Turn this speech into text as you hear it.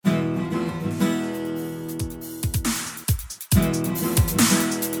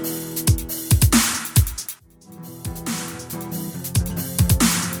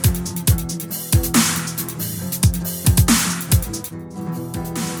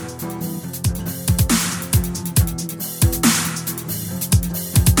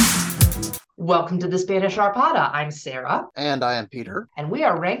Welcome to the Spanish Arpada. I'm Sarah. And I am Peter. And we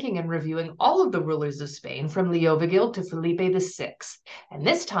are ranking and reviewing all of the rulers of Spain from Leovigild to Felipe VI. And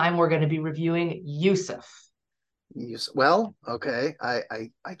this time we're going to be reviewing Yusuf. Well, okay. I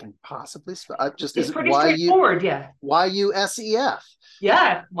can possibly just It's is it pretty straightforward, yeah. YUSEF?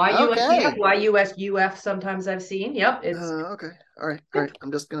 Yeah, YUSEF, Okay. YUSUF sometimes I've seen. Yep, Okay. All right. Great.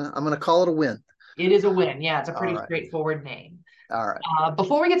 I'm gonna call it a win. it is a win. Yeah, it's a All pretty right. straightforward name. All right.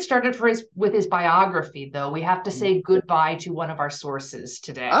 Before we get started with his biography, though, we have to say goodbye to one of our sources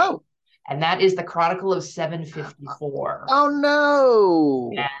today. Oh. And that is the Chronicle of 754. Oh no.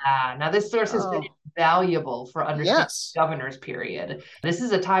 Yeah. Now, this source has been Oh invaluable for understanding yes. the governor's period. This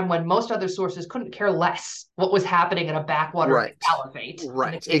is a time when most other sources couldn't care less what was happening in a backwater of the Right. caliphate, in the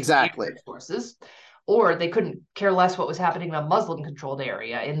Right. case Exactly. of sources, or they couldn't care less what was happening in a Muslim-controlled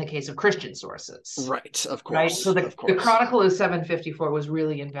area in the case of Christian sources. Right. Of Right, so course. the, Of the course. Chronicle of 754 was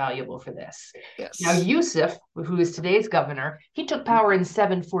really invaluable for this. Now, Yes. Yusuf, who is today's governor, he took power in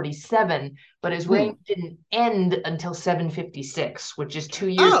 747, but his reign Hmm. didn't end until 756, which is 2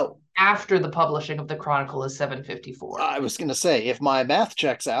 years Oh, after the publishing of the Chronicle of 754. I was gonna say if my math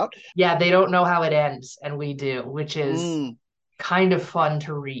checks out. Yeah, they don't know how it ends, and we do, which is Hmm. kind of fun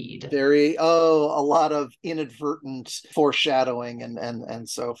to read. A lot of inadvertent foreshadowing and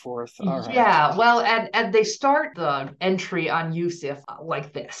so forth. All right. Yeah, well, and they start the entry on Yusuf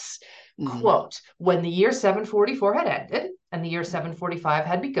like this. Mhm. Quote, when the year 744 had ended and the year 745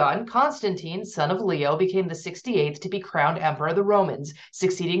 had begun, Constantine, son of Leo, became the 68th to be crowned emperor of the Romans,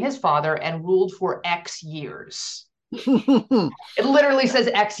 succeeding his father, and ruled for X years. It literally says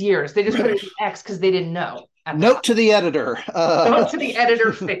X years. They just put it in X because they didn't know at the time. Note to the editor. Note to the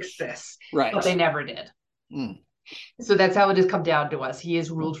editor, fix this. But they Right. never did. Mm, So that's how it has come down to us. He is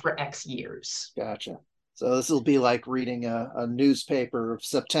ruled for X years. gotcha. So this will be like reading a newspaper of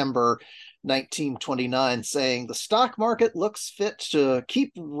September 1929 saying the stock market looks fit to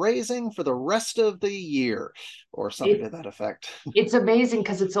keep raising for the rest of the year, or something to that effect. It's amazing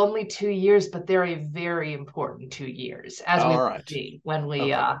because it's only 2 years, but they're a very important 2 years, as we All will right. see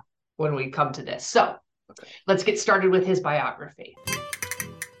Okay. when we come to this. So Okay. let's get started with his biography.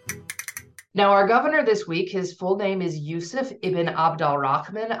 Now, our governor this week, his full name is Yusuf ibn Abd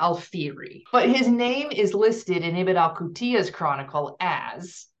al-Rahman al-Fihri, but his name is listed in Ibn al-Qutiyah's chronicle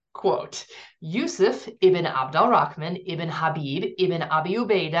as, quote, Yusuf ibn Abd al-Rahman ibn Habib ibn Abi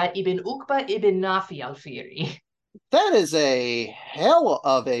Ubaidah ibn Uqba ibn Nafi al-Fihri. That is a hell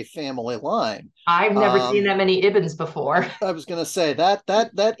of a family line. I've never seen that many Ibns before. I was going to say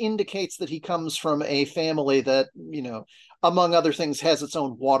that indicates that he comes from a family that, among other things, has its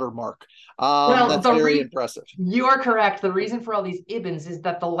own watermark. Well, That's very impressive. you are correct. The reason for all these Ibns is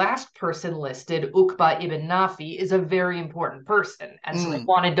that the last person listed, Uqba ibn Nafi, is a very important person. And so they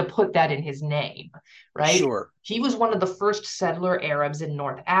wanted to put that in his name, right? Sure. He was one of the first settler Arabs in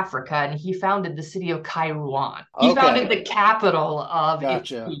North Africa, and he founded the city of Kairouan. He founded the capital of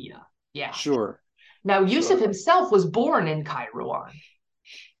Gotcha. Ethiopia. Yeah. Sure. Now, Yusuf himself was born in Kairouan.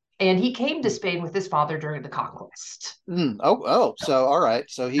 And he came to Spain with his father during the conquest. So all right.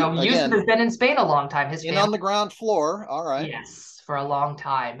 So he Now, Yusuf again has been in Spain a long time. His in family, on the ground floor. All right. yes, for a long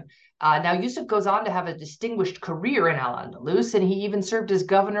time. Now, Yusuf goes on to have a distinguished career in Al-Andalus, and he even served as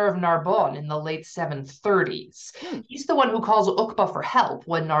governor of Narbonne in the late 730s. He's the one who calls Uqba for help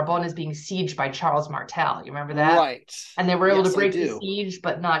when Narbonne is being sieged by Charles Martel. You remember that? Right. And they were able to Yes, I break the do. siege,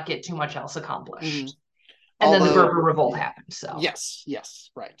 but not get too much else accomplished. And Although, then the Berber revolt happened. So yes,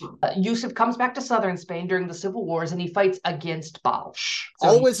 right. Yusuf comes back to southern Spain during the civil wars, and he fights against Balch. So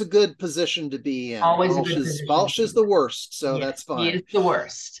always a good position to be in. Always a good position. Balch is the worst, so yes, that's fine. He is the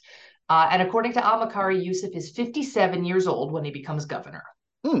worst. And according to Al-Makari, Yusuf is 57 years old when he becomes governor.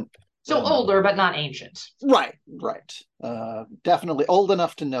 So older, but not ancient. Right. Definitely old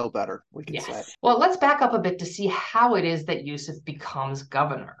enough to know better, we can say. Well, let's back up a bit to see how it is that Yusuf becomes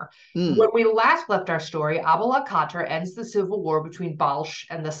governor. When we last left our story, Abu al-Khatar ends the civil war between Balch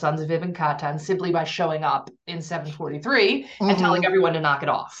and the sons of Ibn Qatan simply by showing up in 743 and telling everyone to knock it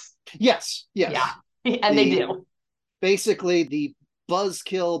off. Yes. Yeah, and they do. Basically, the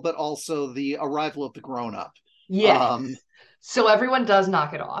buzzkill, but also the arrival of the grown-up. Yes. So everyone does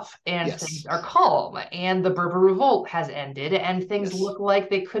knock it off, and things are calm, and the Berber revolt has ended, and things look like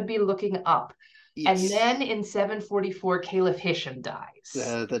they could be looking up. And then in 744, Caliph Hisham dies.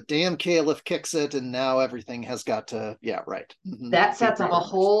 The damn Caliph kicks it, and now everything has got to, That sets up a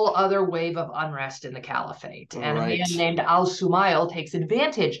whole other wave of unrest in the caliphate, and a man named Al-Sumail takes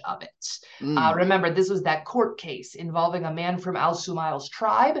advantage of it. Remember, this was that court case involving a man from Al-Sumail's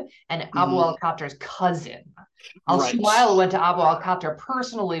tribe and Abu al-Khatar's cousin. Right. Al-Shumail went to Abu al-Khater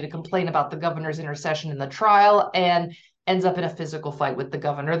personally to complain about the governor's intercession in the trial and ends up in a physical fight with the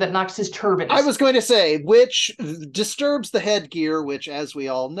governor that knocks his turban I aside. was going to say, which disturbs the headgear, which, as we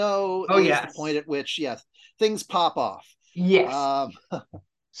all know, Oh, is the point yes. at which, yes, things pop off. Yes. Um,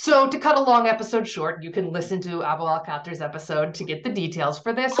 So to cut a long episode short, you can listen to Abu al-Khater's episode to get the details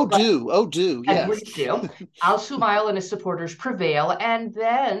for this, but oh, do, and yes. please do. Al-Shumail and his supporters prevail, and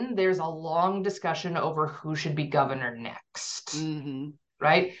then there's a long discussion over who should be governor next, Mm-hmm.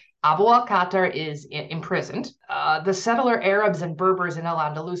 right? Abu al-Khater is imprisoned. The settler Arabs and Berbers in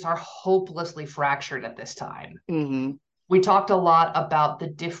Al-Andalus are hopelessly fractured at this time. Mm-hmm. We talked a lot about the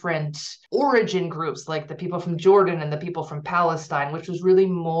different origin groups, like the people from Jordan and the people from Palestine, which was really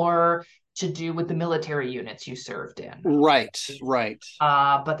more to do with the military units you served in. Right, right.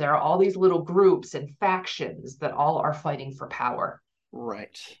 But there are all these little groups and factions that all are fighting for power.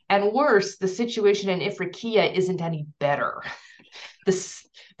 Right. And worse, the situation in Ifriqiya isn't any better.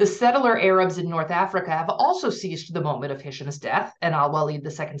 The settler Arabs in North Africa have also seized the moment of Hisham's death and Al Walid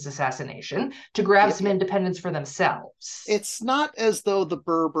II's assassination to grab Yep. some independence for themselves. It's not as though the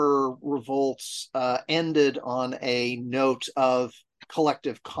Berber revolts ended on a note of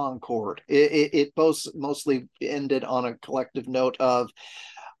collective concord. It both mostly ended on a collective note of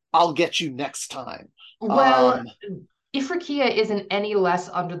 "I'll get you next time." Well, Ifriqiya isn't any less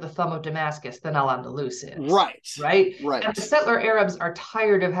under the thumb of Damascus than Al-Andalus is, Right, right? And right. the settler Arabs are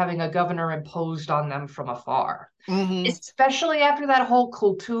tired of having a governor imposed on them from afar, Mm-hmm. especially after that whole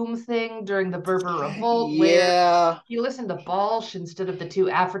Kulthum thing during the Berber Revolt, where Yeah, he listened to Balsh instead of the two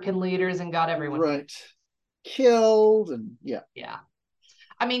African leaders and got everyone. right. Killed and yeah. Yeah.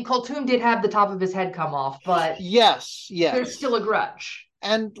 I mean, Kulthum did have the top of his head come off, but Yes, there's yes. still a grudge.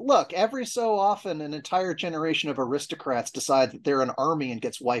 And look, every so often, an entire generation of aristocrats decide that they're an army and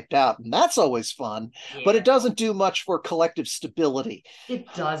gets wiped out, and that's always fun. But Yeah. it doesn't do much for collective stability.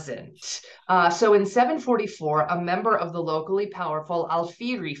 It doesn't. So in 744, a member of the locally powerful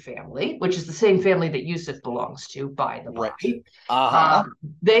Al-Fihri family, which is the same family that Yusuf belongs to, by the Right. by, Uh-huh.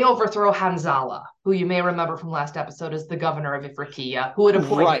 they overthrow Hanzala, who you may remember from last episode as the governor of Ifriqiya, who had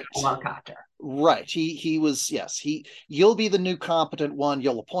appointed Right. Al-Khater. Right. He was, yes, you'll be the new competent one,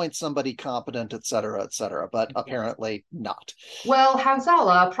 you'll appoint somebody competent, et cetera, but apparently not. Well,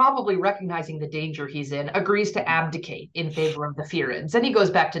 Hanzala, probably recognizing the danger he's in, agrees to abdicate in favor of the Firids, and he goes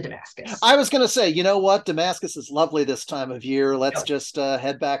back to Damascus. I was going to say, you know what? Damascus is lovely this time of year. Let's Yep. just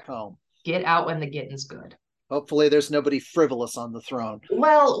head back home. Get out when the getting's good. Hopefully, there's nobody frivolous on the throne.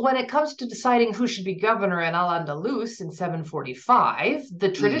 Well, when it comes to deciding who should be governor in Al-Andalus in 745, the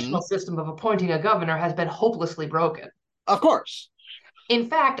traditional system of appointing a governor has been hopelessly broken. Of course. In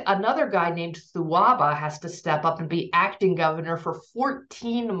fact, another guy named Thuwaba has to step up and be acting governor for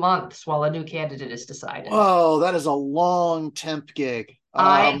 14 months while a new candidate is decided. Oh, that is a long temp gig.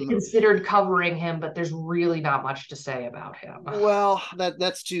 I considered covering him, but there's really not much to say about him. Well,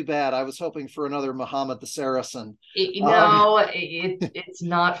 that's too bad. I was hoping for another Muhammad the Saracen. It's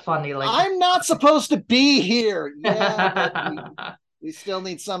not funny. Like I'm not supposed to be here. Yeah, but we still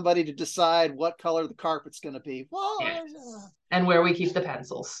need somebody to decide what color the carpet's going to be. Well, yes. And where we keep the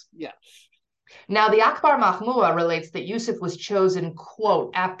pencils. Yeah. Now, the Akbar Mahmua relates that Yusuf was chosen,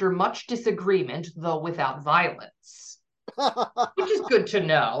 quote, after much disagreement, though without violence. Which is good to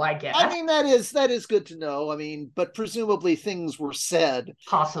know, I guess. I mean, that is good to know. I mean, but presumably things were said.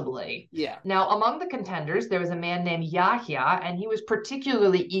 Possibly. Yeah. Now, among the contenders, there was a man named Yahya, and he was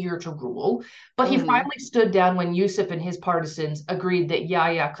particularly eager to rule, but he finally stood down when Yusuf and his partisans agreed that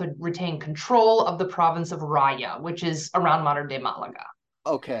Yahya could retain control of the province of Raya, which is around modern-day Malaga.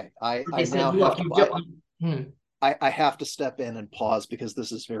 Okay. I said, now look, have to... I have to step in and pause because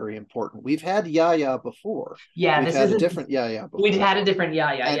this is very important. We've had Yaya before. Yeah, we've had a different Yaya before. We've had a different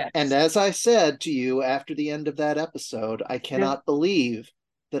Yaya, yes. And as I said to you after the end of that episode, I cannot believe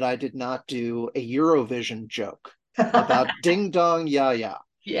that I did not do a Eurovision joke about Ding Dong Yaya.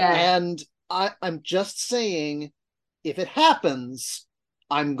 Yeah. And I'm just saying, if it happens,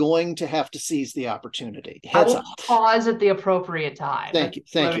 I'm going to have to seize the opportunity. Heads up. Pause at the appropriate time. Thank you.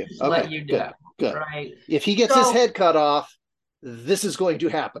 Okay. Let you know. Good. Right. If he gets his head cut off, this is going to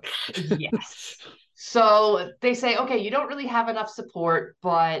happen. Yes. So they say, okay, you don't really have enough support,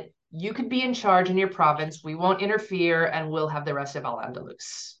 but you could be in charge in your province. We won't interfere, and we'll have the rest of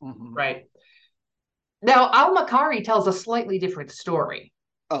Al-Andalus. Right. Now, Al-Makari tells a slightly different story.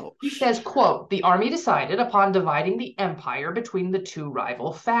 Oh. He says, quote, the army decided upon dividing the empire between the two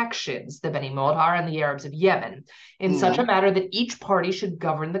rival factions, the Beni Modar and the Arabs of Yemen, in such a manner that each party should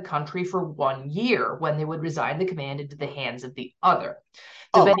govern the country for 1 year, when they would resign the command into the hands of the other.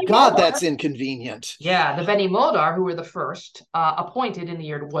 The Oh Beni God, Modar, that's inconvenient. yeah, the Beni Modar, who were the first, appointed in the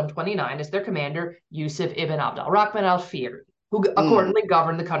year 129 as their commander, Yusuf ibn Abd al-Rahman al-Fihri, who accordingly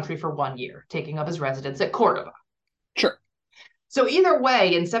governed the country for 1 year, taking up his residence at Cordoba. Sure. So either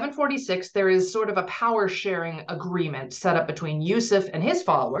way, in 746, there is sort of a power-sharing agreement set up between Yusuf and his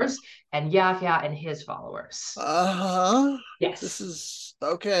followers and Yahya and his followers. Uh-huh. Yes. This is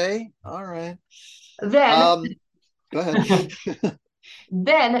okay. All right. Then, go ahead.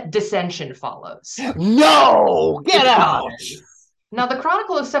 then dissension follows. No, get out. Now, the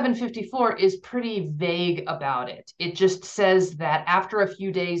Chronicle of 754 is pretty vague about it. It just says that after a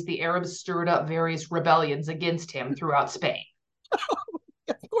few days, the Arabs stirred up various rebellions against him throughout Spain.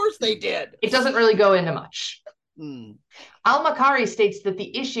 Of course they did. It doesn't really go into much. Hmm. Al-Makari states that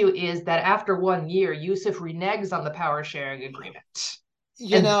the issue is that after 1 year, Yusuf reneges on the power-sharing agreement.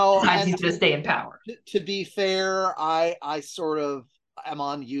 You know, decides he's going to stay in power. To be fair, I sort of am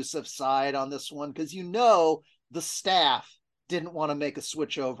on Yusuf's side on this one, because the staff didn't want to make a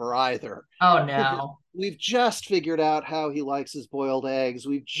switch over either. Oh no. We've just figured out how he likes his boiled eggs.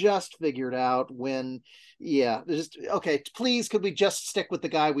 We've just figured out when, just okay, please could we just stick with the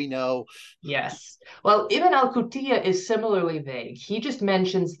guy we know? Yes. Well, Ibn al-Qutiyya is similarly vague. He just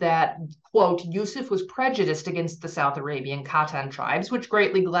mentions that, quote, Yusuf was prejudiced against the South Arabian Khatan tribes, which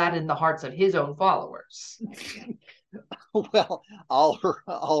greatly gladdened the hearts of his own followers. Well,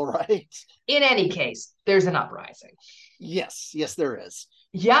 all right. In any case, there's an uprising. Yes, there is.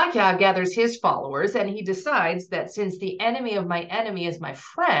 Yahya gathers his followers, and he decides that since the enemy of my enemy is my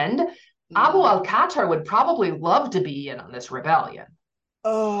friend, Abu al-Khatar would probably love to be in on this rebellion.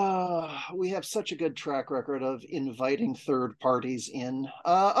 We have such a good track record of inviting third parties in.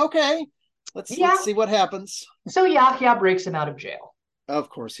 Okay, let's see what happens. So Yahya breaks him out of jail. Of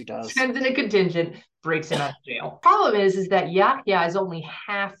course he does. Sends in a contingent, breaks him out of jail. Problem is that Yahya is only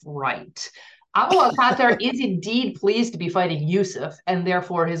half right. Abu al-Khatar is indeed pleased to be fighting Yusuf, and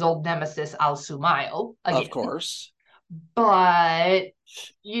therefore his old nemesis al-Sumail again. Of course. But,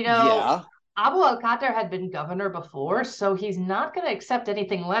 Abu al-Khatar had been governor before, so he's not going to accept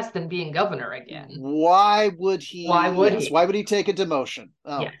anything less than being governor again. Why would he? Why would he take a demotion?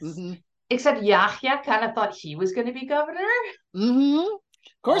 Oh, yes. Mm-hmm. Except Yahya kind of thought he was going to be governor. Mm-hmm.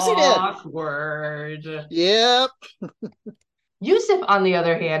 Of course he did. Awkward. Yep. Yusuf, on the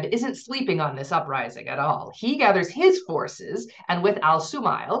other hand, isn't sleeping on this uprising at all. He gathers his forces and with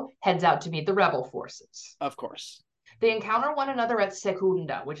al-Sumail heads out to meet the rebel forces. Of course. They encounter one another at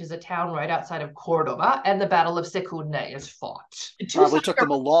Secunda, which is a town right outside of Cordoba, and the Battle of Secunda is fought. It probably took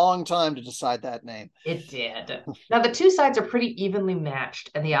them a long time to decide that name. It did. Now, the two sides are pretty evenly matched,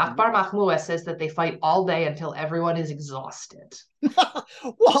 and the Akhbar Mahmouh says that they fight all day until everyone is exhausted.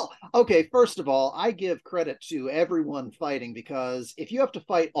 Well, okay, first of all, I give credit to everyone fighting, because if you have to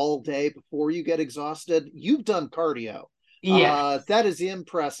fight all day before you get exhausted, you've done cardio. Yeah, that is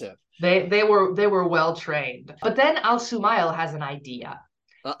impressive. They were well trained. But then al-Sumail has an idea.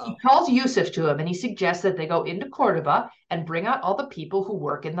 He calls Yusuf to him and he suggests that they go into Cordoba and bring out all the people who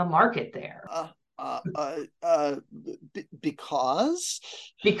work in the market there.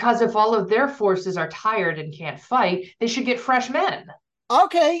 Because if all of their forces are tired and can't fight, they should get fresh men.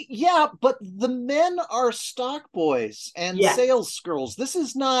 Okay, yeah, but the men are stock boys and sales girls. This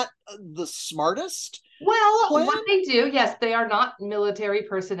is not the smartest. Well, what they do, yes, they are not military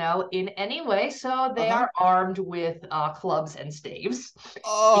personnel in any way, so they are armed with clubs and staves.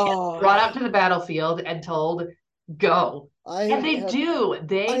 Brought out to the battlefield and told, go. And they do.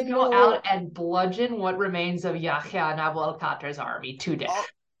 They go out and bludgeon what remains of Yahya and Abu al-Khatar's army to death.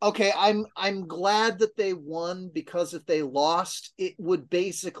 Okay, I'm glad that they won, because if they lost, it would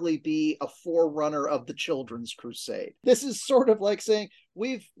basically be a forerunner of the Children's Crusade. This is sort of like saying,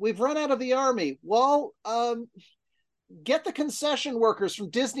 we've run out of the army. Well, get the concession workers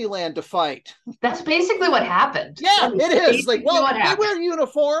from Disneyland to fight. That's basically what happened. Yeah, it is. Like, well, they wear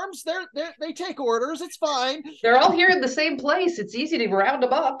uniforms. They take orders. It's fine. They're all here in the same place. It's easy to round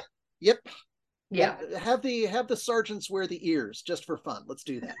them up. Yep. Yeah. Have the sergeants wear the ears just for fun. Let's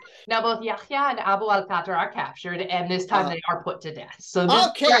do that. Now both Yahya and Abu al-Khatar are captured, and this time they are put to death. So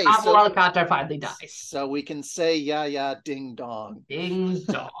this Abu al-Khatar finally dies. So we can say yeah, ding dong. Ding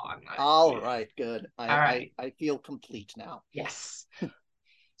dong. All right, good. All right. I feel complete now. Yes.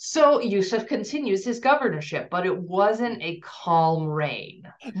 So Yusuf continues his governorship, but it wasn't a calm reign.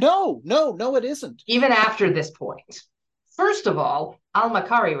 No, it isn't. Even after this point. First of all,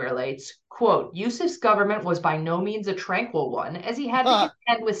 al-Makari relates, quote, Yusuf's government was by no means a tranquil one, as he had to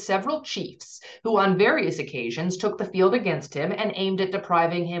contend with several chiefs who on various occasions took the field against him and aimed at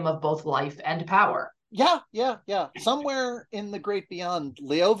depriving him of both life and power. Yeah. Somewhere in the great beyond,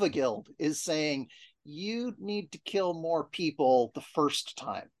 Leovigild is saying you need to kill more people the first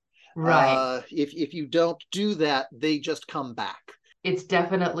time. Right. If you don't do that, they just come back. It's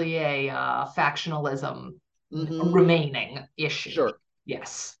definitely a factionalism remaining issue. Sure.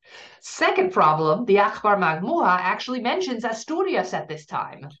 Yes. Second problem, the Akhbar Magmuha actually mentions Asturias at this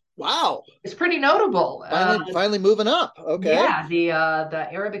time. Wow. It's pretty notable. Finally moving up. Okay. Yeah,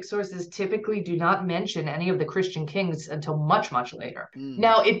 the Arabic sources typically do not mention any of the Christian kings until much, much later.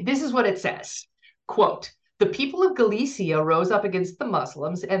 Now, this is what it says. Quote, the people of Galicia rose up against the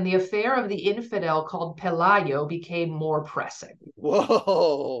Muslims, and the affair of the infidel called Pelayo became more pressing.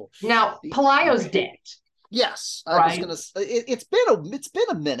 Whoa. Now, Pelayo's dead. Yes, I was gonna say it's been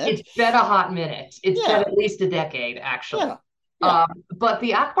a minute. It's been a hot minute. It's been at least a decade, actually. Yeah. But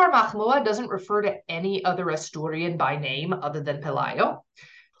the Akbar Mahmud doesn't refer to any other Asturian by name other than Pelayo.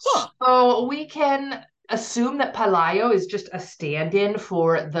 So we can assume that Pelayo is just a stand-in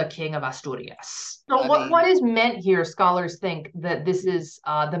for the king of Asturias. So what is meant here, scholars think that this is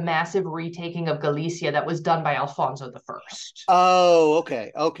the massive retaking of Galicia that was done by Alfonso I. Oh,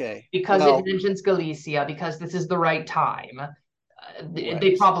 okay. Because it mentions Galicia, because this is the right time.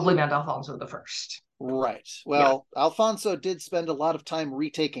 They probably meant Alfonso I. Right. Well, Alfonso did spend a lot of time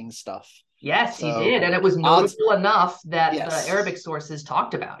retaking stuff. Yes, he did. And it was notable enough that the Arabic sources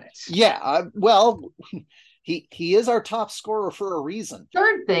talked about it. Yeah. Well, he is our top scorer for a reason.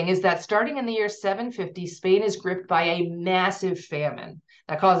 Third thing is that starting in the year 750, Spain is gripped by a massive famine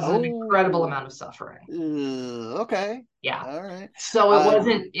that causes an incredible amount of suffering. Okay. Yeah. All right. So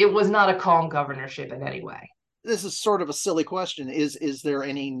it was not a calm governorship in any way. This is sort of a silly question. Is there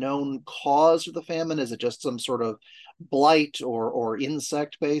any known cause of the famine? Is it just some sort of blight or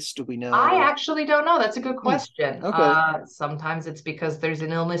insect based? Do we know? I actually don't know. That's a good question. Okay. Sometimes it's because there's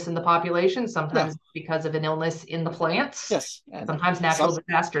an illness in the population. Sometimes it's because of an illness in the plants. Yes. And sometimes natural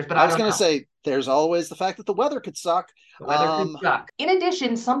disasters. But I was going to say, there's always the fact that the weather could suck. The weather could suck. In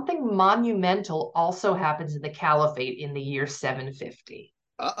addition, something monumental also happens in the caliphate in the year 750.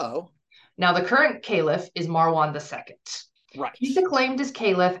 Uh-oh. Now, the current caliph is Marwan II. Right. He's acclaimed as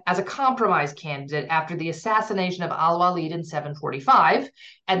caliph as a compromise candidate after the assassination of Al-Walid in 745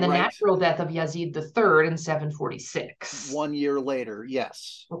 and the natural death of Yazid III in 746. 1 year later,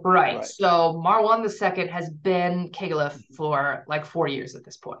 yes. Right. So Marwan II has been caliph for like 4 years at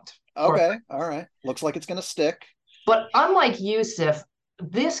this point. Okay. All right. Looks like it's going to stick. But unlike Yusuf,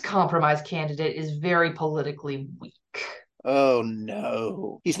 this compromise candidate is very politically weak. Oh,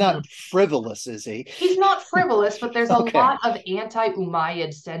 no. He's not frivolous, is he? He's not frivolous, but there's a lot of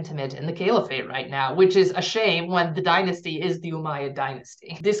anti-Umayyad sentiment in the caliphate right now, which is a shame when the dynasty is the Umayyad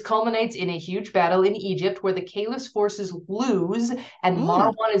dynasty. This culminates in a huge battle in Egypt where the caliph's forces lose and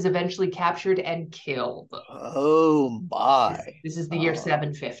Marwan is eventually captured and killed. Oh, my. This is the year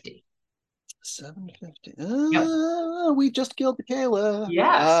 750. 750. We just killed the caliph.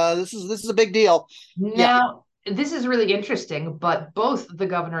 Yes. This is a big deal. Now, this is really interesting, but both the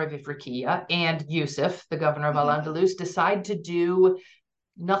governor of Ifriqiya and Yusuf, the governor of Al-Andalus, decide to do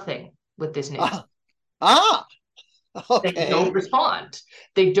nothing with this news. Okay. They don't respond.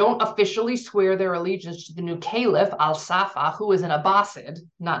 They don't officially swear their allegiance to the new caliph, Al-Safa, who is an Abbasid,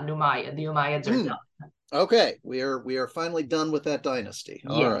 not an Umayyad. The Umayyads are done. Okay, we are finally done with that dynasty.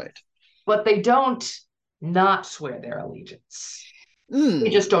 All right. But they don't not swear their allegiance. They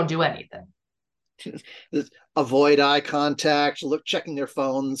just don't do anything. Avoid eye contact, checking their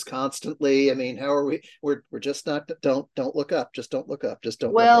phones constantly. I mean, how are we? We're just not. Don't look up. Just don't look up. Just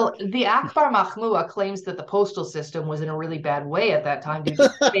don't. Well, the Akbar Mahmud claims that the postal system was in a really bad way at that time due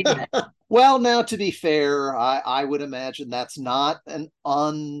to Well, now to be fair, I would imagine that's not an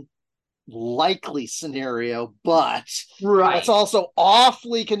unlikely scenario, but that's also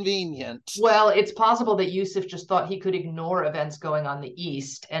awfully convenient. Well, it's possible that Yusuf just thought he could ignore events going on the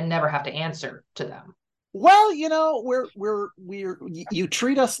east and never have to answer to them. Well, you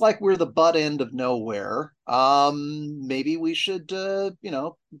treat us like we're the butt end of nowhere. Maybe we should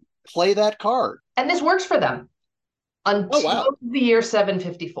play that card. And this works for them until the year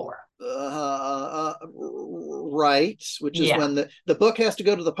 754. Right, which is when the book has to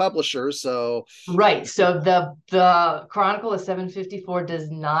go to the publisher. So so the Chronicle of 754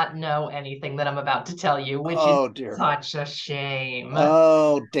 does not know anything that I'm about to tell you, which is such a shame.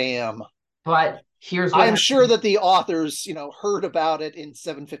 Oh, damn. But Here's what I'm sure happened. that the authors, heard about it in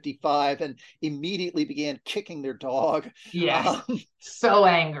 755 and immediately began kicking their dog. Yes, Um, so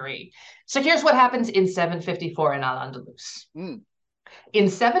angry. So here's what happens in 754 in Al-Andalus. mm, In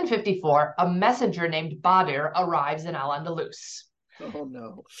 754, a messenger named Badir arrives in Al-Andalus. oh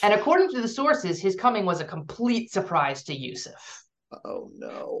no. And according to the sources, his coming was a complete surprise to Yusuf. Oh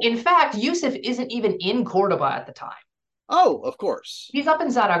no. In fact, Yusuf isn't even in Cordoba at the time. Oh, of course. He's up in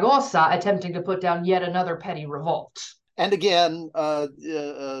Zaragoza attempting to put down yet another petty revolt. And again,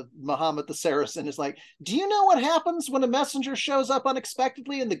 Muhammad the Saracen is like, do you know what happens when a messenger shows up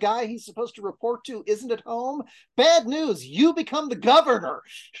unexpectedly and the guy he's supposed to report to isn't at home? Bad news, you become the governor.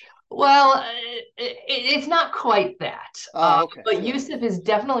 Well, it's not quite that. Okay. But Yusuf is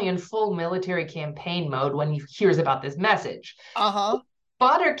definitely in full military campaign mode when he hears about this message. Uh-huh.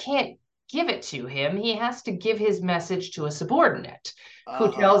 Badr can't give it to him. He has to give his message to a subordinate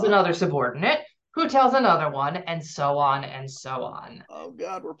who tells Uh-huh. another subordinate, who tells another one, and so on and so on. Oh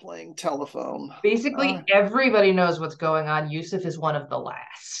God, we're playing telephone. Basically, everybody knows what's going on. Yusuf is one of the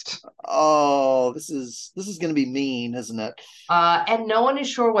last. Oh, this is going to be mean, isn't it? And no one is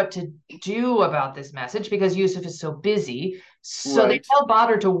sure what to do about this message because Yusuf is so busy. So they Right. tell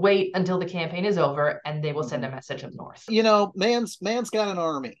Badr to wait until the campaign is over and they will send Mm-hmm. a message up north. Man's got an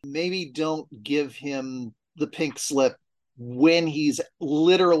army. Maybe don't give him the pink slip when he's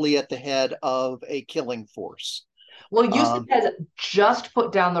literally at the head of a killing force. Well, Yusuf Um, has just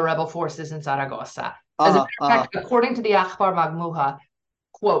put down the rebel forces in Zaragoza. As a uh, matter of uh, fact, according to the Akhbar Magmuha,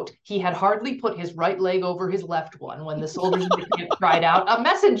 quote, he had hardly put his right leg over his left one when the soldiers in the camp cried out, a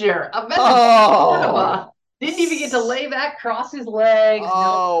messenger, oh, Cordoba. Didn't even get to lay back, cross his legs. No,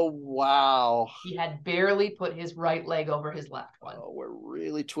 oh, wow. he had barely put his right leg over his left one. Oh, we're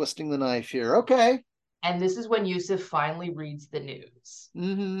really twisting the knife here. Okay. And this is when Yusuf finally reads the news. A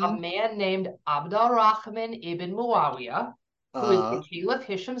Mm-hmm. man named Abd al-Rahman ibn Muawiyah, who is the Uh, Caliph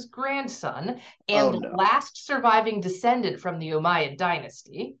Hisham's grandson oh and the no. last surviving descendant from the Umayyad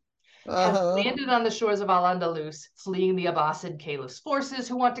dynasty, has Uh-huh. landed on the shores of Al-Andalus, fleeing the Abbasid Caliph's forces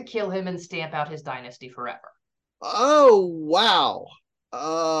who want to kill him and stamp out his dynasty forever. Oh, wow.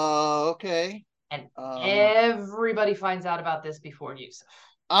 Okay. And Um, everybody finds out about this before Yusuf.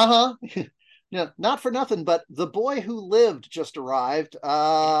 uh-huh. Yeah, not for nothing, but the boy who lived just arrived.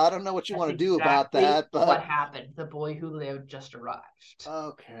 I don't know what you That's want to do about exactly that, what but happened. The boy who lived just arrived.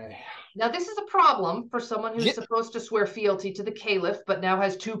 okay. Now, this is a problem for someone who's Yeah, supposed to swear fealty to the caliph, but now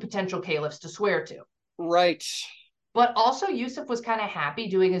has two potential caliphs to swear to. right. But also, Yusuf was kind of happy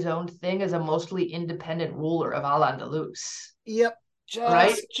doing his own thing as a mostly independent ruler of Al Andalus, Yep.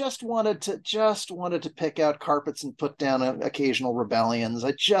 right? Just wanted to pick out carpets and put down occasional rebellions.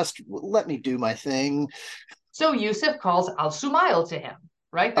 I just let me do my thing. So Yusuf calls Al Sumail to him,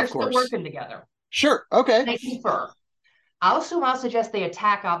 right? They're Of still course. working together. Sure. Okay. They confer. Al Sumail suggests they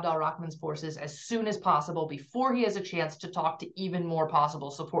attack Abd al Rahman's forces as soon as possible before he has a chance to talk to even more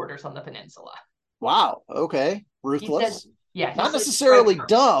possible supporters on the peninsula. Wow. Okay. He says, Ruthless. yeah, he Not says strike necessarily first.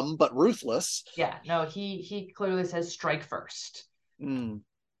 dumb, but ruthless. Yeah, no, he clearly says strike first. Mm.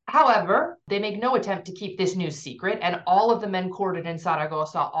 However, they make no attempt to keep this news secret, and all of the men quartered in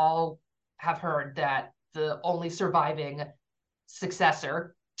Saragossa all have heard that the only surviving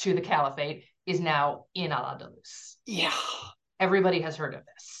successor to the caliphate is now in Al-Andalus. Yeah. Everybody has heard of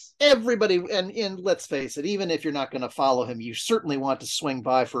this. Everybody, and let's face it, even if you're not going to follow him, you certainly want to swing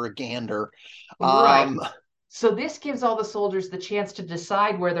by for a gander. Right. Um, So this gives all the soldiers the chance to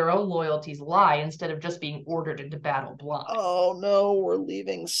decide where their own loyalties lie instead of just being ordered into battle blind. oh no, we're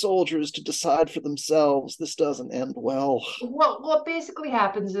leaving soldiers to decide for themselves. This doesn't end well. What basically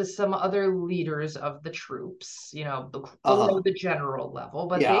happens is some other leaders of the troops, below Uh-huh. the general level,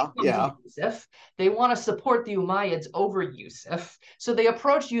 but they Yeah, come to yeah. Yusuf. They want to support the Umayyads over Yusuf. So they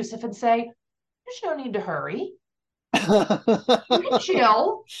approach Yusuf and say, there's no need to hurry. You can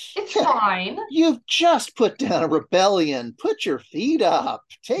chill. It's fine. You've just put down a rebellion. Put your feet up.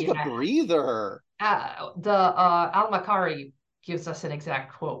 Take a Yeah. breather. The Al-Makari gives us an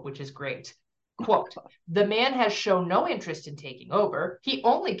exact quote, which is great. Quote, the man has shown no interest in taking over. He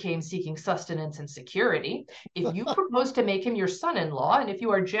only came seeking sustenance and security. If you propose to make him your son-in-law, and if you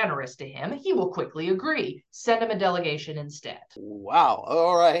are generous to him, he will quickly agree. Send him a delegation instead. Wow.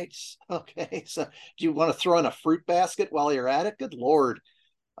 All right. Okay. So do you want to throw in a fruit basket while you're at it? Good Lord.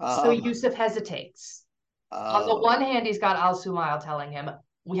 So Um, Yusuf hesitates. On the uh, one hand, he's got Al-Sumail telling him,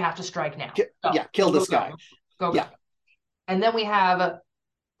 we have to strike now. Go, yeah, kill go, go, this go, guy. go, go. Yeah, And then we have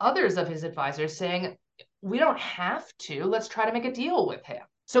others of his advisors saying, we don't have to. Let's try to make a deal with him.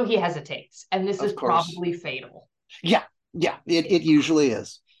 So he hesitates. And this is of course. probably fatal. Yeah, yeah, it usually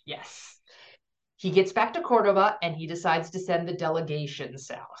is. Yes. He gets back to Cordoba and he decides to send the delegation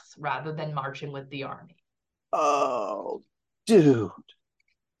south rather than marching with the army. Oh, dude.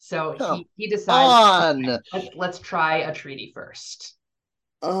 So Come he decides, on. let's try a treaty first.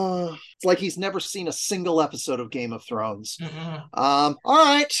 It's like he's never seen a single episode of Game of Thrones. Mm-mm. All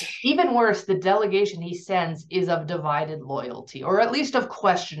right. Even worse, the delegation he sends is of divided loyalty, or at least of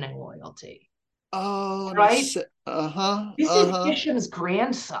questioning loyalty. Oh, Right? uh-huh, This is uh-huh. Hisham's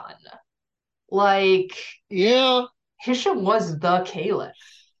grandson. Like, Yeah. Hisham was the caliph.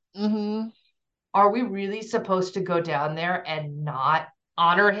 Mm-hmm. Are we really supposed to go down there and not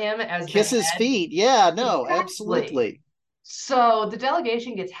honor him as the Kiss his head? feet. Yeah, no, Exactly. absolutely. So the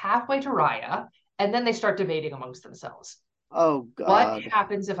delegation gets halfway to Raya, and then they start debating amongst themselves. Oh What God.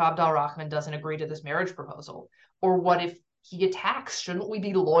 happens if Abdal Rahman doesn't agree to this marriage proposal? Or what if he attacks? Shouldn't we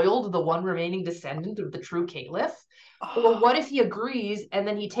be loyal to the one remaining descendant of the true caliph? Or what if he agrees and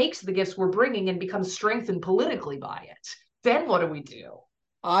then he takes the gifts we're bringing and becomes strengthened politically by it? Then what do we do?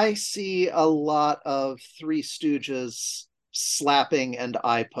 I see a lot of Three Stooges slapping and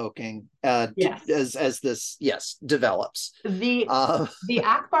eye poking Yes. as this develops. The Uh, the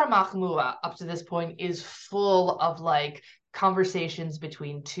Akbar Mahmouda up to this point is full of like conversations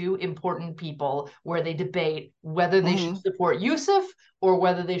between two important people where they debate whether they should mhm. support Yusuf or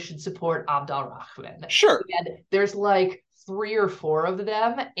whether they should support Abdal Rahman. Sure. And there's like three or four of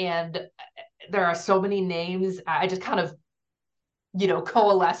them, and there are so many names. I just kind of,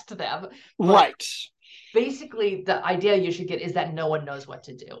 coalesced them. But Right. basically, the idea you should get is that no one knows what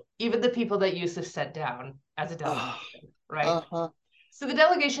to do, even the people that Yusuf sent down as a Uh, delegation, right? uh-huh. So the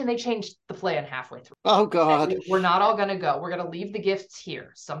delegation, they changed the plan halfway through. Oh God. We're not all going to go. We're going to leave the gifts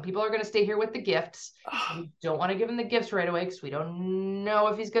here. Some people are going to stay here with the gifts. We don't want to give him the gifts right away because we don't know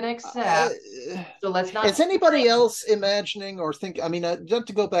if he's going to Uh, accept. So let's not is anybody else imagining or think? I mean, not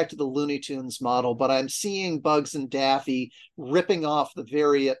to go back to the Looney Tunes model, but I'm seeing Bugs and Daffy ripping off the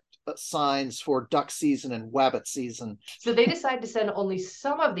various signs for duck season and wabbit season. So they decide to send only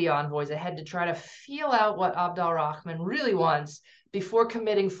some of the envoys ahead to try to feel out what Abdal Rahman really wants before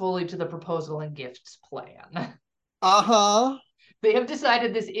committing fully to the proposal and gifts plan. Uh-huh. They have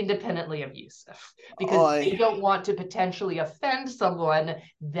decided this independently of Yusuf because they I, don't want to potentially offend someone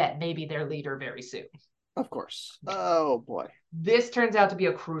that may be their leader very soon. of course. Oh boy. This turns out to be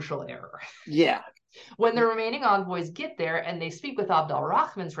a crucial error. Yeah. When the remaining envoys get there and they speak with Abdal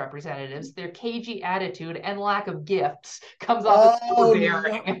Rahman's representatives, their cagey attitude and lack of gifts comes off as Oh no.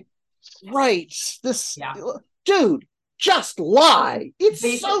 overbearing. Right. This Yeah. dude, just lie. It's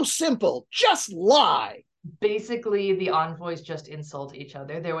Basic, so simple. Just lie. Basically, the envoys just insult each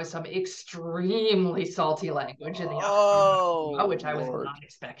other. There was some extremely salty language in the Akbar, Oh which I was Lord. not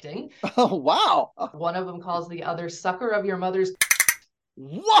expecting. Oh wow. One of them calls the other sucker of your mother's.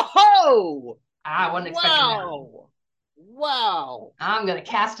 Whoa! I wasn't expecting that. Wow! Wow! I'm gonna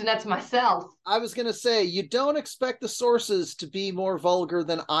castanets myself. I was gonna say you don't expect the sources to be more vulgar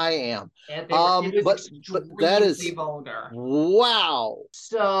than I am. And it was But that extremely is vulgar. wow.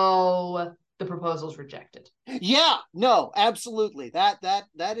 So the proposal's rejected. Yeah, no, absolutely. That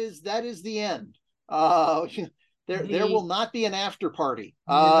is the end. Uh there will The not be an after party.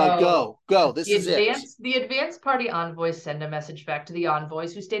 No. Go. This is it. The advanced party envoys send a message back to the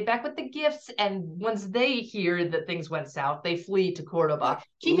envoys who stayed back with the gifts, and once they hear that things went south, they flee to Cordoba,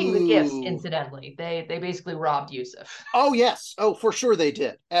 keeping the gifts, Ooh. incidentally. They basically robbed Yusuf. Oh yes. Oh, for sure they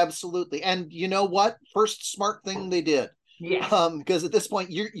did. Absolutely. And you know what? First smart thing they did. Yes. Because at this point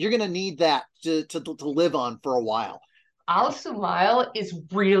you're gonna need that to live on for a while. Al Sumail is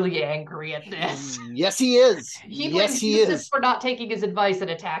really angry at this. Yes, he is. He Yes, blames he Yusuf is. for not taking his advice and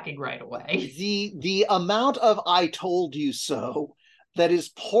attacking right away. The amount of "I told you so" that is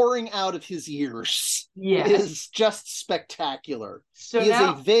pouring out of his ears Yes. is just spectacular. So He is a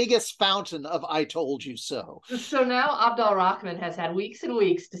now Vegas fountain of "I told you so." so now Abdal Rahman has had weeks and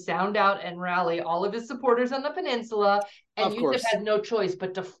weeks to sound out and rally all of his supporters on the peninsula, and Of Yusuf course. has no choice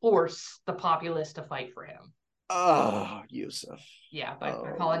but to force the populace to fight for him. Oh, Yusuf. Yeah, by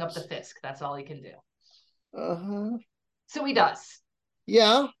Oh, calling up the Yusuf. Fisk. That's all he can do. Uh-huh. So he does.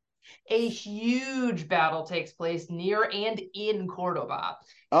 Yeah. A huge battle takes place near and in Cordoba.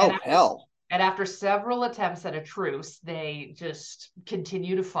 And Oh, after, hell. and after several attempts at a truce, they just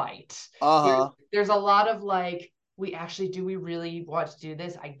continue to fight. Uh-huh. There's a lot of like, do we really want to do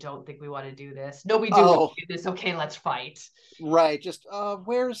this? I don't think we want to do this. No, we do want Oh, to do this. Okay, let's fight. right. Just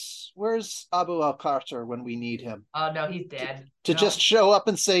where's Abu Al Carter when we need him? Oh, no, he's dead. To No. just show up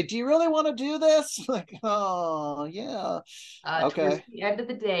and say, "Do you really want to do this?" Like, oh yeah. Towards Okay. the end of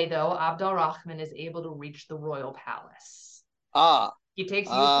the day, though, Abdal Rahman is able to reach the royal palace. Ah, He takes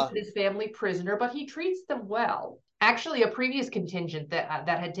Yusuf and his family prisoner, but he treats them well. Actually, a previous contingent that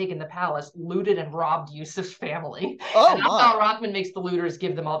had taken the palace looted and robbed Yusuf's family. Oh And Abd my. al-Rahman makes the looters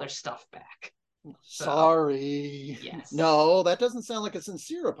give them all their stuff back. So, Sorry. yes. No, that doesn't sound like a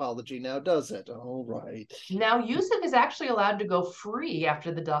sincere apology now, does it? All right. Now, Yusuf is actually allowed to go free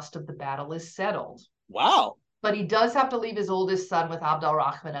after the dust of the battle is settled. Wow. But he does have to leave his oldest son with Abd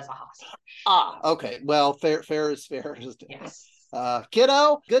al-Rahman as a hostage. Okay. Well, fair is fair. Yes.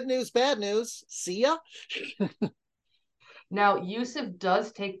 Kiddo, good news, bad news. See ya. Now, Yusuf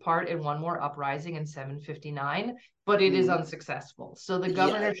does take part in one more uprising in 759, but it is unsuccessful. So the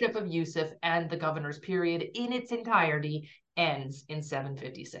governorship of Yusuf and the governor's period in its entirety ends in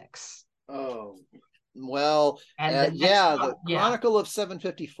 756. Oh, well, And the Chronicle of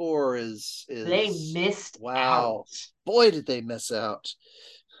 754 is they missed wow. out. Boy, did they miss out.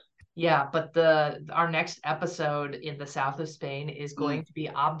 Yeah, but our next episode in the south of Spain is going to be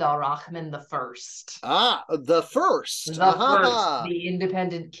Abd al-Rahman the First. The first. The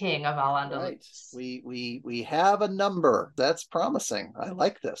independent king of Al-Andalus. Right. We have a number. That's promising. I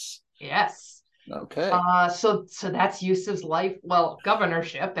like this. Yes. Okay. So that's Yusuf's life, well,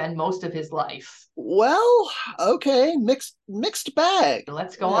 governorship and most of his life. Well, okay, mixed bag.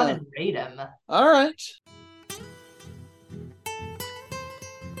 Let's go on and rate him. All right.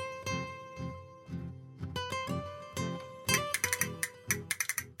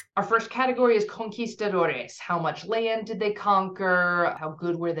 Our first category is conquistadores. How much land did they conquer? How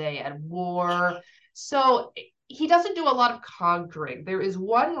good were they at war? So he doesn't do a lot of conquering. There is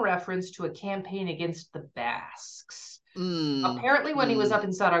one reference to a campaign against the Basques. Apparently, when he was up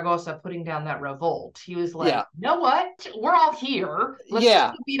in Saragossa putting down that revolt, he was like, you know what? We're all here.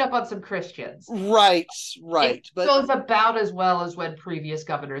 Let's beat up on some Christians. Right. It goes about as well as when previous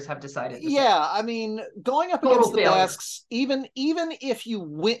governors have decided. I mean, going up against the Basques, even if you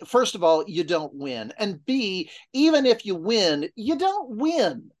win, first of all, you don't win. And B, even if you win, you don't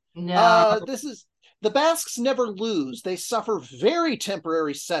win. No. The Basques never lose. They suffer very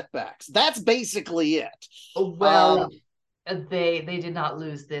temporary setbacks. That's basically it. Well, they did not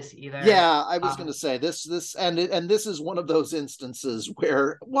lose this either. Yeah, I was going to say this this is one of those instances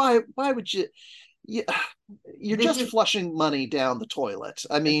where why would you? You're just flushing money down the toilet.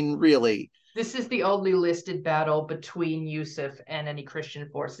 I mean, really. This is the only listed battle between Yusuf and any Christian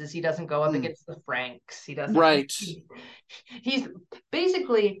forces. He doesn't go up against the Franks. He doesn't. Right. He's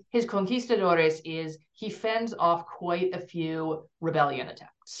basically, his conquistadores is he fends off quite a few rebellion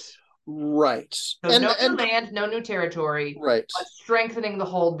attempts. Right. So no new land, no new territory. Right. But strengthening the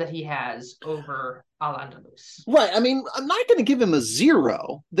hold that he has over Al-Andalus. Right. I mean, I'm not going to give him a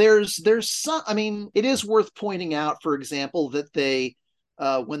 0. There's some. I mean, it is worth pointing out, for example, that they.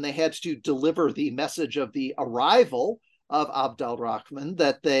 When they had to deliver the message of the arrival of Abd al-Rahman,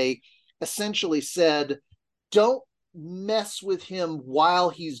 that they essentially said, don't mess with him while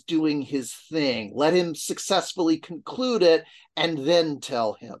he's doing his thing. Let him successfully conclude it and then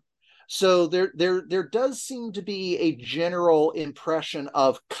tell him. So there does seem to be a general impression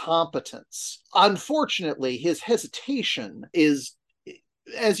of competence. Unfortunately, his hesitation is,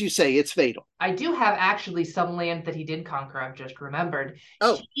 as you say, it's fatal. I do have actually some land that he did conquer, I've just remembered.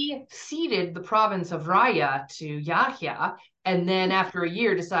 He ceded the province of Raya to Yahya, and then after a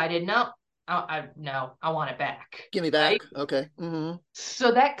year decided, no, I want it back. Give me back. Right? Okay. Mm-hmm.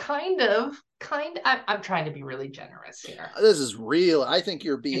 So that I'm trying to be really generous here. This is real. I think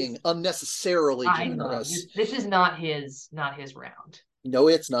you're being unnecessarily generous. This is not his round. No,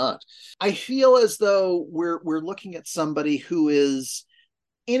 it's not. I feel as though we're looking at somebody who is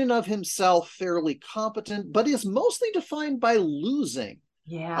in and of himself fairly competent, but is mostly defined by losing.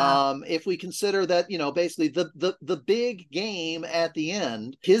 Yeah. If we consider that, basically the big game at the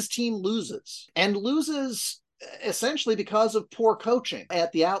end, his team loses essentially because of poor coaching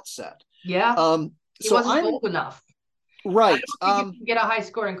at the outset. Yeah. He wasn't bold enough. Right. I don't think you can get a high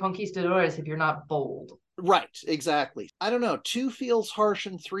score in Conquistadores if you're not bold. Right. Exactly. I don't know. 2 feels harsh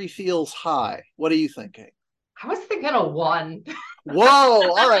and 3 feels high. What are you thinking? I was thinking a 1. Whoa!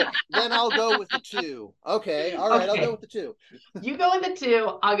 All right, then I'll go with the 2. Okay, all right, I'll go with the 2. You go with the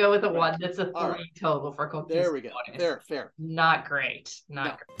 2. I'll go with the 1. That's a 3 total for Conquistadores. There we go. Fair. Not great.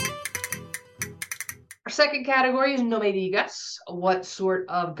 Great. Our second category is No Me Digas. What sort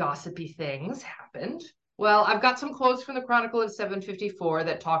of gossipy things happened? Well, I've got some quotes from the Chronicle of 754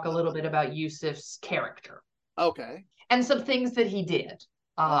 that talk a little bit about Yusuf's character. Okay. And some things that he did.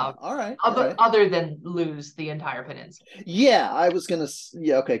 All right, all other right. other than lose the entire peninsula. Yeah, I was gonna.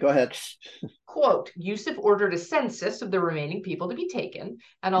 Yeah, okay, go ahead. Quote, Yusuf ordered a census of the remaining people to be taken,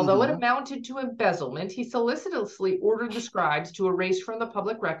 and although it Mm-hmm. amounted to embezzlement, he solicitously ordered the scribes to erase from the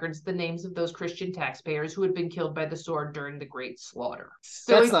public records the names of those Christian taxpayers who had been killed by the sword during the Great Slaughter.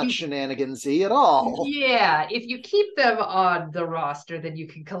 So That's if not you, shenanigansy at all. yeah, if you keep them on the roster, then you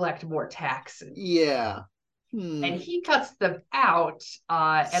can collect more taxes. Yeah. Hmm. And he cuts them out.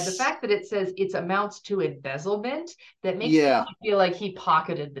 And the fact that it says it amounts to embezzlement, that makes me Yeah. feel like he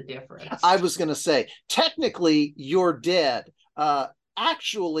pocketed the difference. I was going to say, technically, you're dead.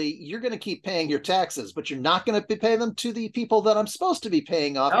 Actually, you're going to keep paying your taxes, but you're not going to pay them to the people that I'm supposed to be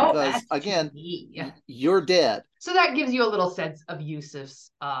paying off Oh, because, that's to again, me. you're dead. So that gives you a little sense of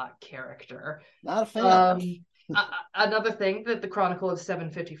Yusuf's character. Not a fan. Another thing that the Chronicle of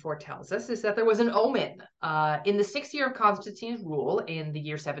 754 tells us is that there was an omen in the 6th year of Constantine's rule in the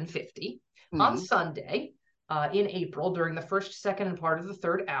year 750 on Mm-hmm. Sunday. In April, during the first, second, and part of the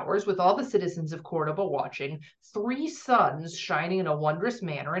third hours, with all the citizens of Cordoba watching, 3 suns shining in a wondrous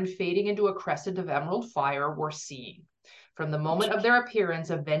manner and fading into a crescent of emerald fire were seen. From the moment of their appearance,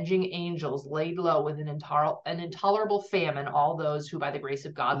 avenging angels laid low with an intolerable famine all those who, by the grace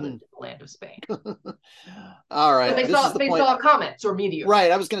of God, lived in the land of Spain. All But right. This is the they point. saw comets or meteors. Right.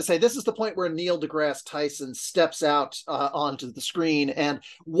 I was going to say, this is the point where Neil deGrasse Tyson steps out onto the screen and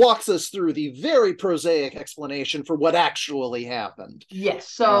walks us through the very prosaic explanation for what actually happened. Yes.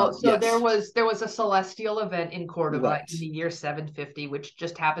 So Yes. there was a celestial event in Cordoba Right. in the year 750, which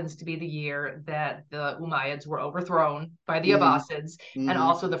just happens to be the year that the Umayyads were overthrown by the Mm-hmm. Abbasids, and Mm-hmm.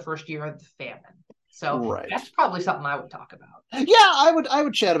 also the first year of the famine. So Right. that's probably something I would talk about. Yeah, I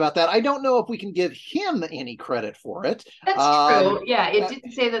would chat about that. I don't know if we can give him any credit for it. That's true. Yeah, it uh,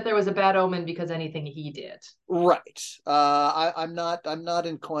 didn't say that there was a bad omen because anything he did. Right. I'm not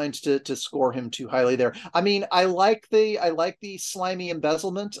inclined to score him too highly there. I mean, I like the slimy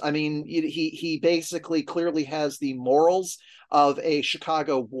embezzlement. I mean, he basically clearly has the morals of a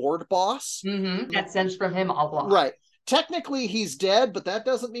Chicago ward boss. That sense from him a lot. Right. Technically he's dead, but that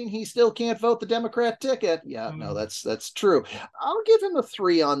doesn't mean he still can't vote the Democrat ticket. Yeah, no, that's true. I'll give him a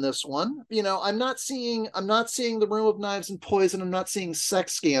 3 on this one. I'm not seeing the Room of Knives and Poison. I'm not seeing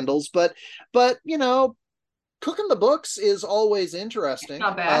sex scandals, but cooking the books is always interesting.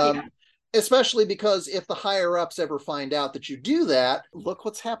 Not bad, yeah. Especially because if the higher ups ever find out that you do that, look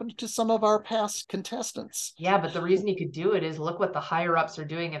what's happened to some of our past contestants. Yeah, but the reason you could do it is look what the higher ups are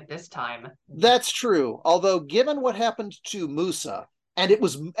doing at this time. That's true. Although, given what happened to Musa, and it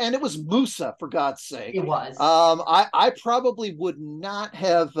was Musa, for God's sake. It was. I probably would not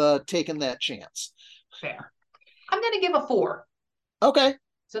have taken that chance. Fair. I'm gonna give a 4. Okay,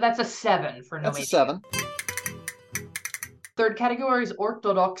 So that's a 7 for no that's a 7. Third category is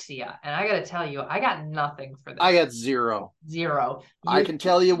orthodoxia, and I gotta tell you, I got nothing for this. I got 0. 0. I can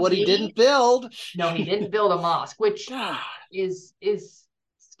tell you what he didn't build. No, he didn't build a mosque, which God. is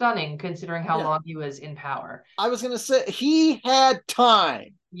stunning considering how Yeah. long he was in power. I was going to say he had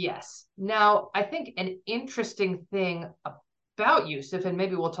time. Yes. Now, I think an interesting thing about Yusuf, and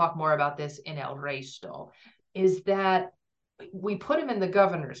maybe we'll talk more about this in El Resto, is that we put him in the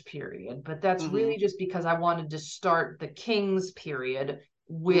governor's period, but that's really just because I wanted to start the king's period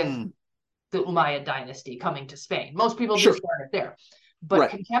with the Umayyad dynasty coming to Spain. Most people do start it there.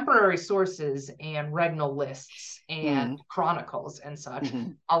 But contemporary sources and regnal lists and chronicles and such,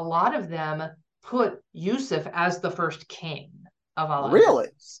 a lot of them put Yusuf as the first king of Al-Andalus. Really?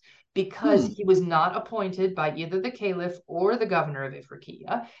 Because he was not appointed by either the caliph or the governor of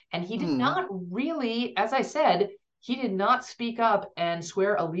Ifriqiya. And he did not really, as I said, he did not speak up and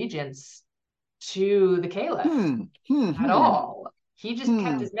swear allegiance to the caliph at all. He just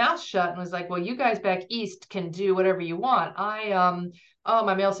kept his mouth shut and was like, well, you guys back east can do whatever you want.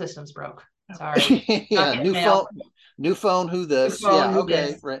 My mail system's broke. Sorry. Yeah, new phone, who this? New phone, yeah, who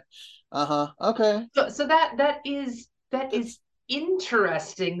okay, this? right. Okay. So that is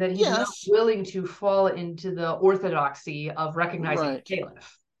interesting that he's not willing to fall into the orthodoxy of recognizing the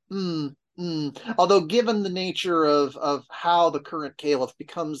caliph. Although, given the nature of how the current caliph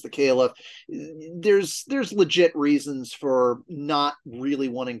becomes the caliph, there's legit reasons for not really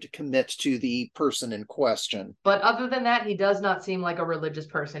wanting to commit to the person in question. But other than that, he does not seem like a religious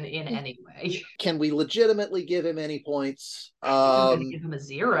person in any way. Can we legitimately give him any points? I'm going to give him a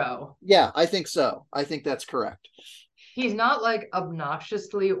 0. Yeah, I think so. I think that's correct. He's not like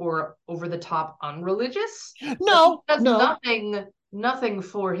obnoxiously or over the top unreligious. No, he does nothing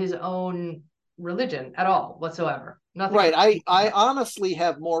for his own religion at all whatsoever. Nothing Right. really. I honestly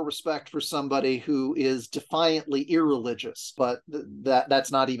have more respect for somebody who is defiantly irreligious, but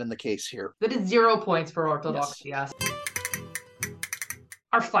that's not even the case here. That is 0 points for Yes. orthodoxy. Yes.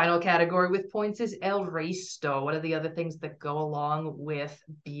 Our final category with points is El Resto. What are the other things that go along with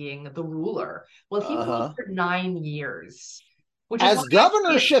being the ruler? Well, he ruled Uh-huh. for 9 years, which is why As I say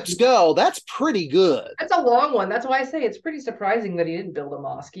governorships go, that's pretty good. that's a long one. That's why I say it's pretty surprising that he didn't build a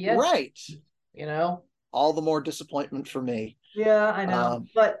mosque yet. Right. You know? All the more disappointment for me. Yeah, I know. Um,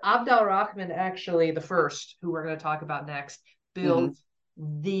 But Abd al-Rahman, actually, the first, who we're going to talk about next, mhm. built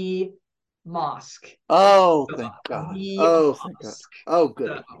the mosque. Oh, thank God. The Oh, thank God. mosque. Oh, So,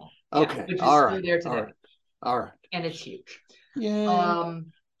 goody. yeah, Okay. which is All still right. there All today. right. All right. And it's huge. Yay.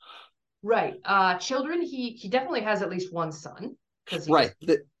 Right. Children, he definitely has at least one son because he was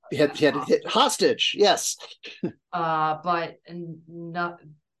Right. He had hit hostage. Yes. but not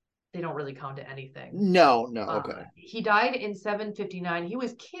they don't really count to anything. No, no. Okay. He died in 759. He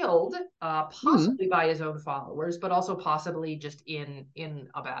was killed, Hmm. possibly by his own followers, but also possibly just in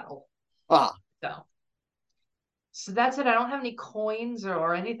a battle. Ah. So, so that's it. I don't have any coins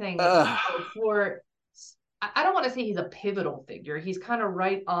or anything Uh, for. I don't want to say he's a pivotal figure. He's kind of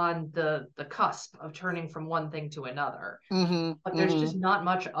right on the cusp of turning from one thing to another. mm-hmm, But there's mm-hmm. just not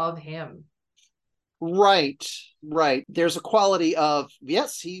much of him. Right, right. There's a quality of,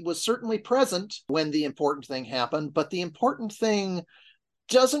 yes, he was certainly present when the important thing happened, but the important thing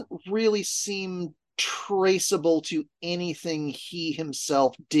doesn't really seem traceable to anything he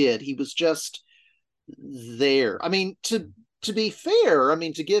himself did. He was just there. I mean, to be fair, I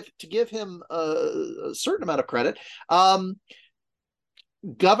mean to give him a certain amount of credit.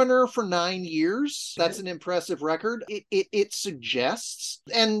 Governor for 9 years, that's an impressive record. It suggests,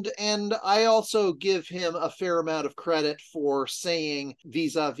 and I also give him a fair amount of credit for saying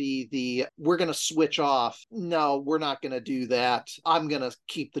vis-a-vis the we're going to switch off. No, we're not going to do that. I'm going to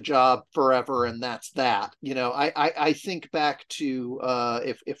keep the job forever, and that's that. I think back to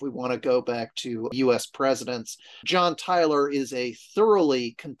if we want to go back to U.S. presidents, John Tyler is a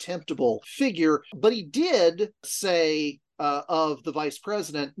thoroughly contemptible figure, but he did say of the vice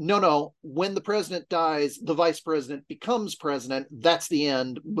president, no, when the president dies, the vice president becomes president. That's the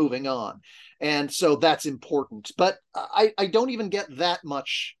end, moving on. And so that's important. But I don't even get that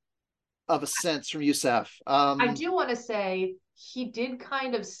much of a sense from Yusuf. I do want to say he did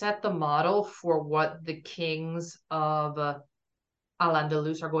kind of set the model for what the kings of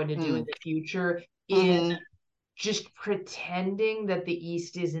Al-Andalus are going to do in the future in Mm-hmm. just pretending that the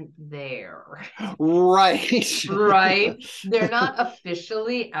East isn't there. Right. Right? They're not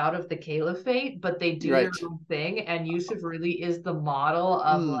officially out of the caliphate, but they do their Right. own thing. And Yusuf really is the model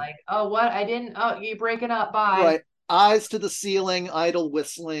of Mm. like, oh, what? I didn't, oh, you breaking up, bye. Right. Eyes to the ceiling, idle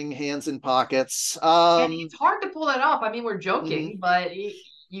whistling, hands in pockets. And it's hard to pull that off. I mean, we're Mhm. joking, but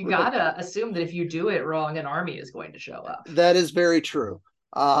you Right. gotta assume that if you do it wrong, an army is going to show up. That is very true.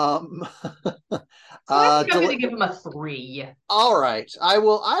 Um, So I think I'm going del- to give him a 3. all right, I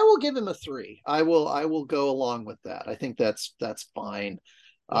will give him a 3. I will go along with that. I think that's fine.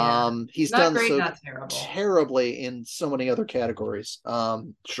 Yeah, He's not done great, so not terrible. terribly in so many other categories.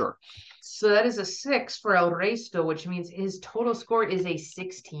 Sure. So that is a 6 for El Resto, which means his total score is a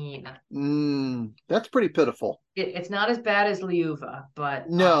 16. That's pretty pitiful. It's not as bad as Liuva, but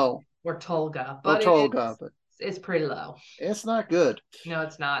No, or Tolga, or but Tolga, but it's pretty low. it's not good. No,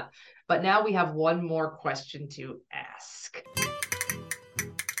 it's not. But now we have one more question to ask.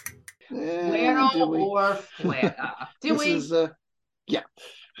 Do Fuero we? or fuera? Do This we? is yeah.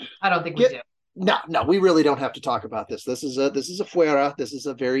 I don't think we Get do. no, we really don't have to talk about this. This is a fuera. This is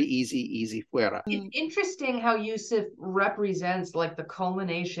a very easy fuera. It's interesting how Yusuf represents like the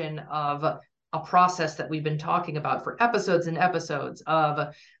culmination of a process that we've been talking about for episodes and episodes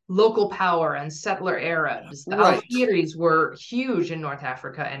of local power and settler Arabs. The Right. Alfiris were huge in North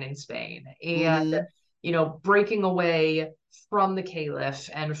Africa and in Spain, and Mm-hmm. breaking away from the caliph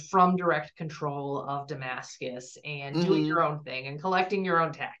and from direct control of Damascus and doing Mm-hmm. your own thing and collecting your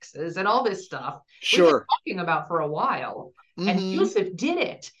own taxes and all this stuff we've been Sure. talking about for a while. And Mm-hmm. Yusuf did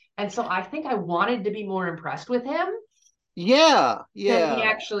it. And so I think I wanted to be more impressed with him Yeah. than he Yeah.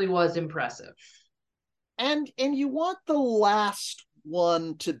 actually was impressive. And you want the last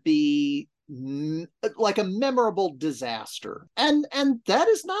one to be like a memorable disaster, and that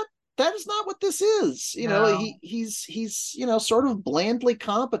is not what this is. No. He's sort of blandly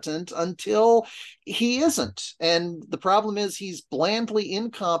competent until he isn't, and the problem is he's blandly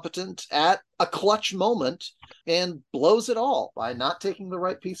incompetent at a clutch moment and blows it all by not taking the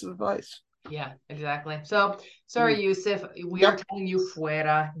right piece of advice. Yeah, exactly. So Mm. sorry, Yusuf. We are Yep. telling you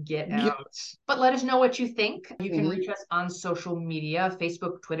fuera, get Yep. out. But let us know what you think. You can Hmm. reach us on social media,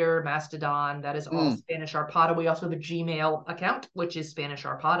 Facebook, Twitter, Mastodon. That is all Mm. Spanish Arpada. We also have a Gmail account, which is Spanish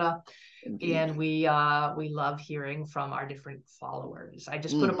Arpada. Indeed. And we love hearing from our different followers. I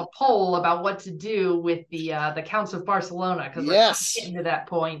just put Mm. up a poll about what to do with the Counts of Barcelona because we're kind of Yes. getting to that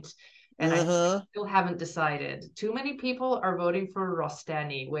point, and I Uh-huh. still haven't decided. Too many people are voting for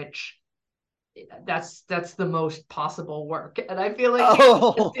Rostani, which that's the most possible work, and I feel like you're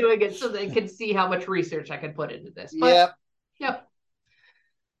just Oh, doing it so they can see how much research I can put into this. But yep. yep,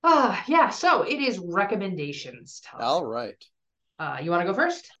 yeah. So it is recommendations time. All right. You want to go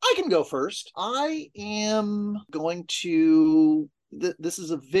first? I can go first. I am going to this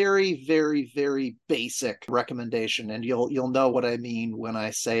is a very, very, very basic recommendation, and you'll know what I mean when I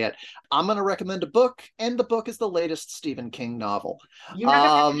say it. I'm going to recommend a book, and the book is the latest Stephen King novel. You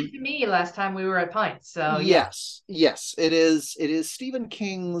recommended it Um, to me last time we were at Pints, so yeah. yes, yes, it is. It is Stephen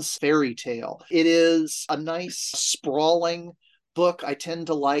King's Fairy Tale. It is a nice, sprawling book.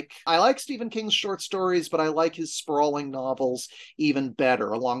 I like Stephen King's short stories, but I like his sprawling novels even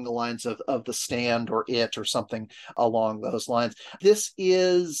better, along the lines of The Stand or It or something along those lines. This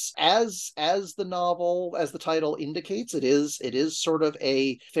is, as the novel, as the title indicates, it is sort of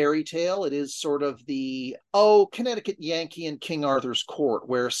a fairy tale. It is sort of the Connecticut Yankee in King Arthur's court,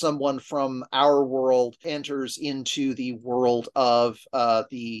 where someone from our world enters into the world of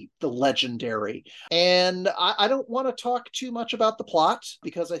the legendary. And I don't want to talk too much about the plot,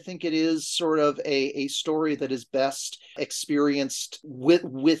 because I think it is sort of a story that is best experienced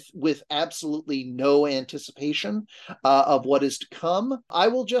with absolutely no anticipation of what is to come. I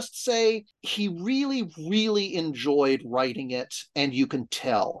will just say he really, really enjoyed writing it, and you can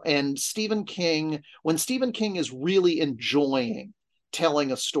tell. And when Stephen King is really enjoying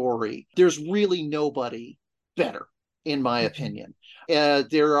telling a story, there's really nobody better, in my Mhm. opinion.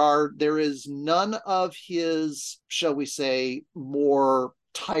 There is none of his, shall we say, more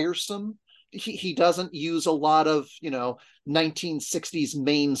tiresome. He doesn't use a lot of 1960s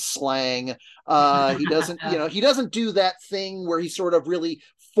Maine slang. He doesn't do that thing where he sort of really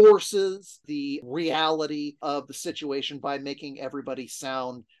forces the reality of the situation by making everybody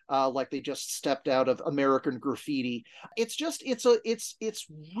sound like they just stepped out of American Graffiti. It's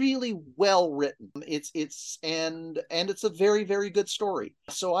really well written. And it's a very, very good story.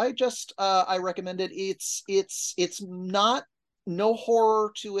 So I recommend it. It's not, no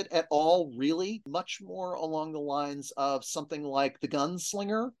horror to it at all, really. Much more along the lines of something like The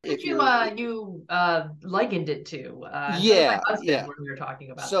Gunslinger. Did If you're you likened it to? And so did my Yeah, husband yeah. when we were talking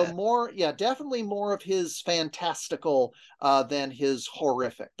about So this. more, yeah, definitely more of his fantastical than his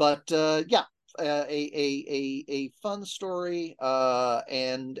horrific. But yeah, a fun story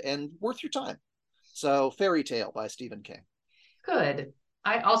and worth your time. So Fairy Tale by Stephen King. Good.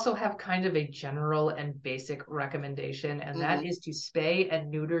 I also have kind of a general and basic recommendation, and that Hmm. is to spay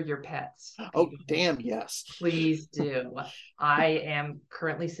and neuter your pets, Oh, people. damn, yes. Please do. I am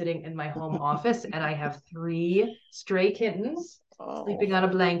currently sitting in my home office and I have three stray kittens Oh. sleeping on a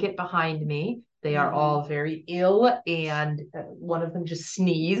blanket behind me. They are Hmm. all very ill, and one of them just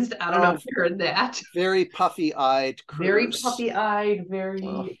sneezed. I don't know Oh, if you heard that. very puffy-eyed Very critters. puppy-eyed, Oh.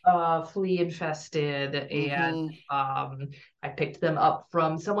 very flea infested, and Hmm. I picked them up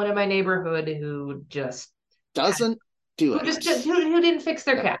from someone in my neighborhood who just had Doesn't do who it. who didn't fix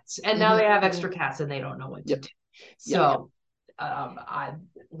their Yep. cats, and now Hmm. they have Hmm. extra cats and they don't know what to Yep. do. Yep. So, I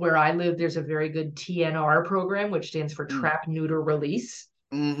where I live, there's a very good TNR program, which stands for Mm. Trap, Neuter, Release.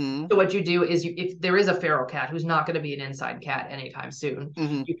 Hmm. So what you do is if there is a feral cat who's not going to be an inside cat anytime soon,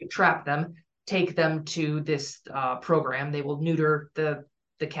 Hmm. you can trap them, take them to this program. They will neuter the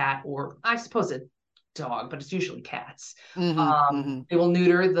cat, or I suppose a dog, but it's usually cats. Hmm. Hmm. They will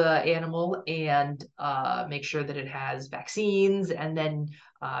neuter the animal and make sure that it has vaccines, and then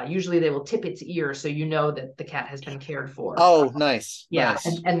usually they will tip its ear so you know that the cat has been cared for. Oh, nice, Yeah,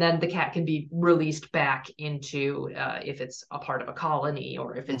 nice. and then the cat can be released back into if it's a part of a colony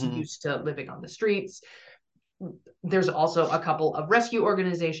or if it's Hmm. used to living on the streets. There's also a couple of rescue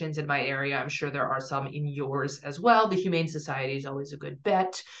organizations in my area. I'm sure there are some in yours as well. The Humane Society is always a good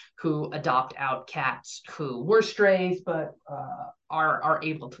bet, who adopt out cats who were strays but are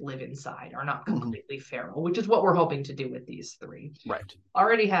able to live inside, are not Hmm. completely feral, which is what we're hoping to do with these three. Right.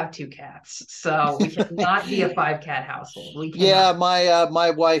 Already have two cats, so we cannot be a five cat household. We cannot. Yeah,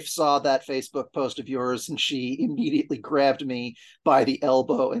 my wife saw that Facebook post of yours, and she immediately grabbed me by the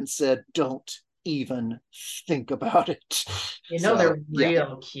elbow and said, "Don't even think about it. You know, So, they're yeah.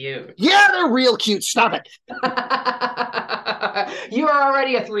 real cute. Yeah, they're real cute. Stop it. You are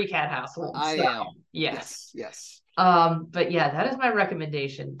already a 3-cat household. I So, am. yes. Yes. But yeah, that is my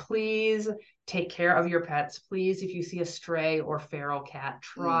recommendation. Please take care of your pets. Please, if you see a stray or feral cat,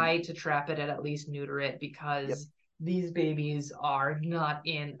 try to trap it and at least neuter it, Yep. because these babies are not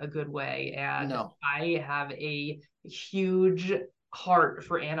in a good way. And No. I have a huge heart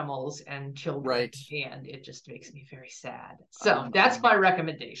for animals and children, Right. and it just makes me very sad. So that's my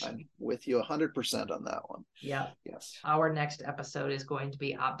recommendation. I'm with you 100% on that one. Yeah. Yes. Our next episode is going to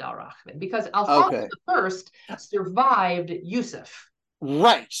be Abd al-Rahman, because Alfonso I survived Yusuf.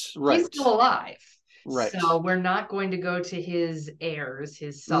 Right. He's still alive. Right. So we're not going to go to his heirs,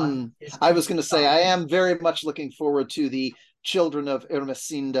 his son. I was going to say, I am very much looking forward to the children of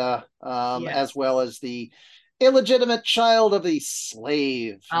Ermesinda, as well as the illegitimate child of the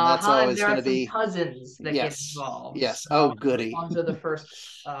slave. And that's always there going are to some be cousins that get involved. Yes. So Oh, goody. Alfonso the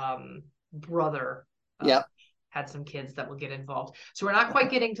First's brother Yep. had some kids that will get involved. So we're not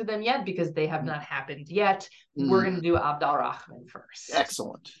quite getting to them yet because they have not happened yet. We're going to do Abd al-Rahman first.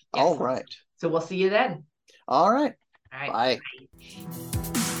 Excellent. Yes. All right. So we'll see you then. All right. All right. Bye.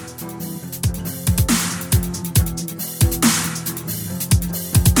 Bye.